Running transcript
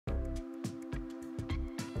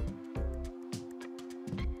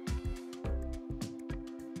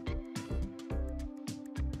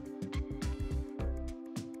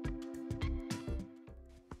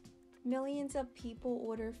Millions of people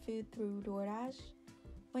order food through DoorDash.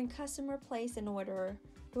 When customer place an order,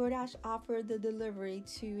 DoorDash offers the delivery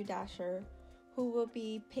to Dasher, who will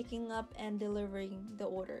be picking up and delivering the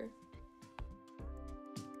order.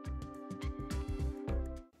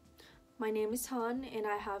 My name is Han, and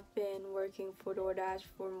I have been working for DoorDash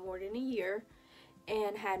for more than a year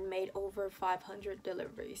and had made over 500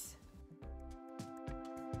 deliveries.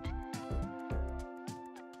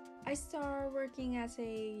 I started working as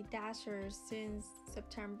a Dasher since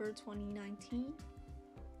September 2019.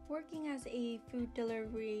 Working as a food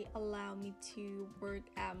delivery allowed me to work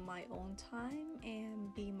at my own time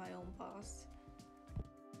and be my own boss.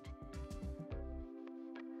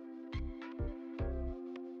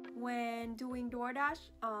 When doing DoorDash,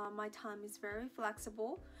 my time is very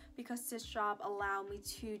flexible because this job allowed me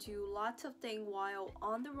to do lots of things while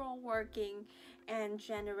on the road working and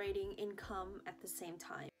generating income at the same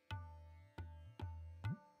time.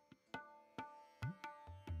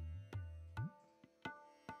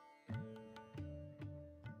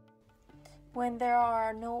 When there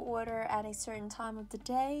are no order at a certain time of the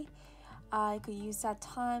day, I could use that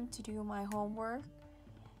time to do my homework.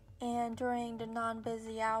 And during the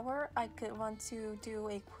non-busy hour, I could run to do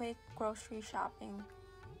a quick grocery shopping.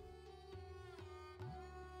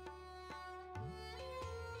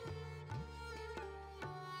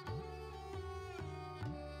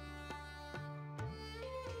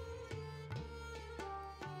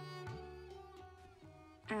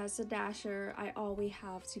 As a Dasher, I always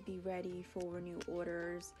have to be ready for new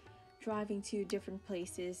orders, driving to different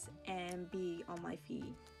places, and be on my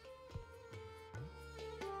feet.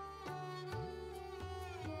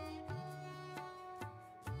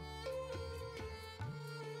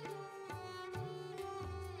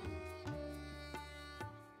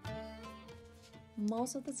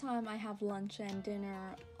 Most of the time, I have lunch and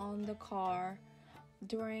dinner on the car.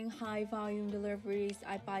 During high volume deliveries,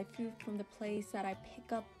 I buy food from the place that I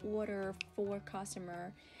pick up order for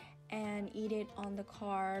customer and eat it on the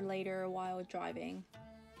car later while driving.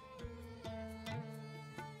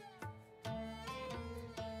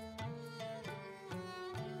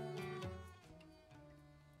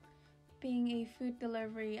 Being a food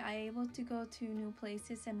delivery, I'm able to go to new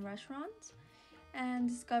places and restaurants and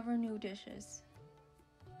discover new dishes.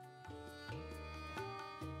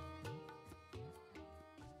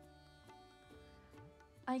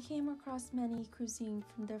 I came across many cuisines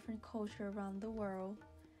from different cultures around the world,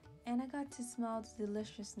 and I got to smell the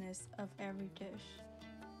deliciousness of every dish.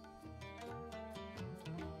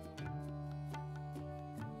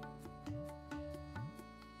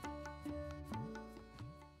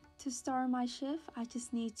 To start my shift, I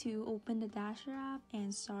just need to open the Dasher app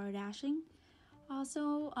and start dashing.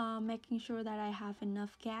 Also, making sure that I have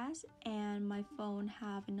enough gas and my phone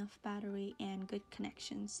have enough battery and good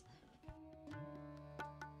connections.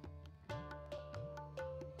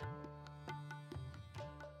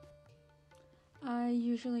 I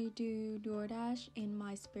usually do DoorDash in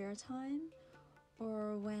my spare time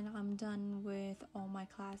or when I'm done with all my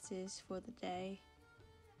classes for the day.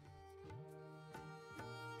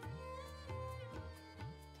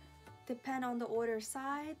 Depend on the order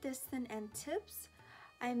size, distance, and tips.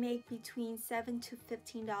 I make between $7 to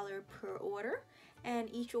 $15 per order, and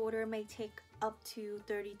each order may take up to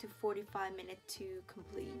 30 to 45 minutes to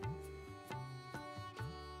complete.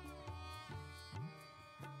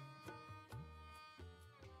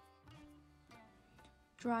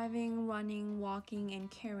 Driving, running, walking,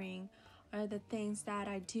 and carrying are the things that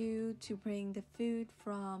I do to bring the food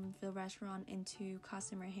from the restaurant into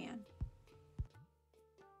customer hand.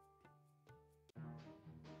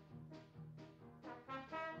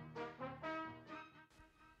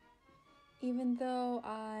 Even though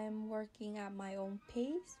I'm working at my own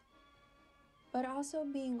pace, but also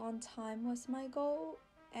being on time was my goal,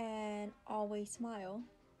 and always smile.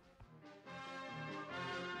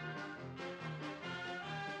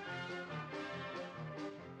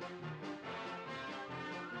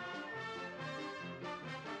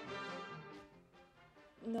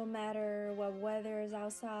 No matter what weather is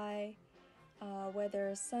outside, whether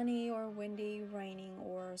it's sunny or windy, raining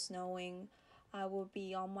or snowing, I will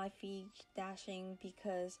be on my feet dashing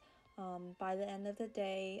because by the end of the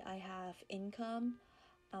day, I have income.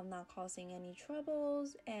 I'm not causing any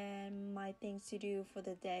troubles, and my things to do for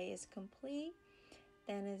the day is complete.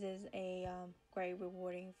 Then it is a great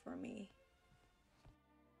rewarding for me.